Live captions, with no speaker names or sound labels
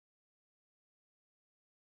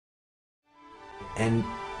And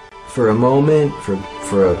for a moment, for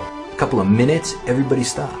a couple of minutes, everybody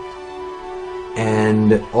stopped.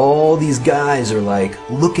 And all these guys are like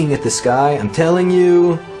looking at the sky. I'm telling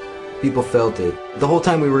you, people felt it. The whole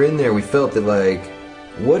time we were in there, we felt it like,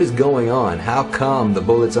 what is going on? How come the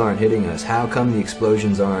bullets aren't hitting us? How come the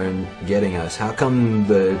explosions aren't getting us? How come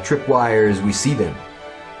the tripwires, we see them?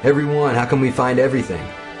 Everyone, how come we find everything?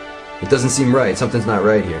 It doesn't seem right. Something's not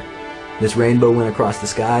right here. This rainbow went across the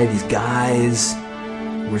sky. These guys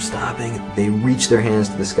were stopping. They reached their hands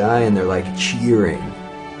to the sky and they're like cheering.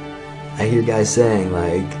 I hear guys saying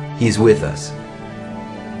like, He's with us.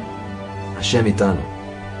 Hashem itanu.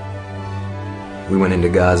 We went into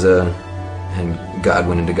Gaza, and God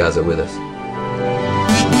went into Gaza with us.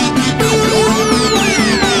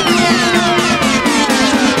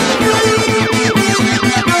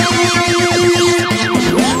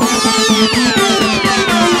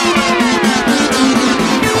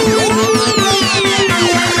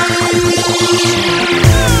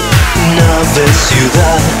 Nave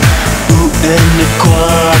Ciudad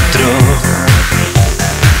UN4,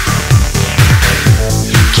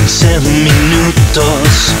 15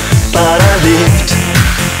 minutos para lift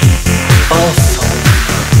off.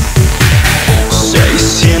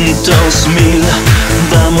 600,000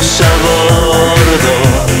 vamos a bordo.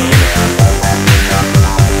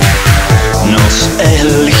 Nos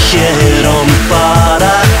eligieron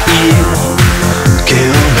para ir, qué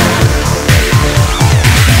honor.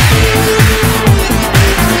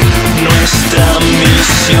 Nuestra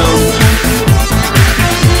misión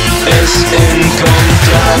es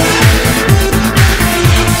encontrar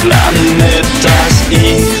planetas y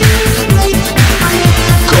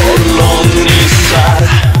colonizar.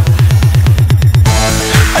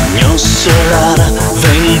 Año solar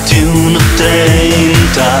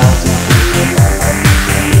 2130.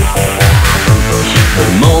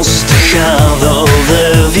 Hemos dejado de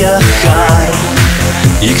viajar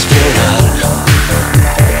y explorar.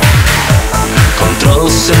 Control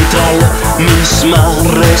central, misma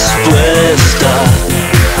respuesta.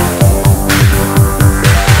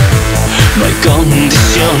 No hay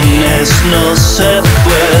condiciones, no se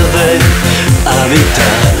puede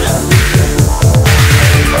habitar.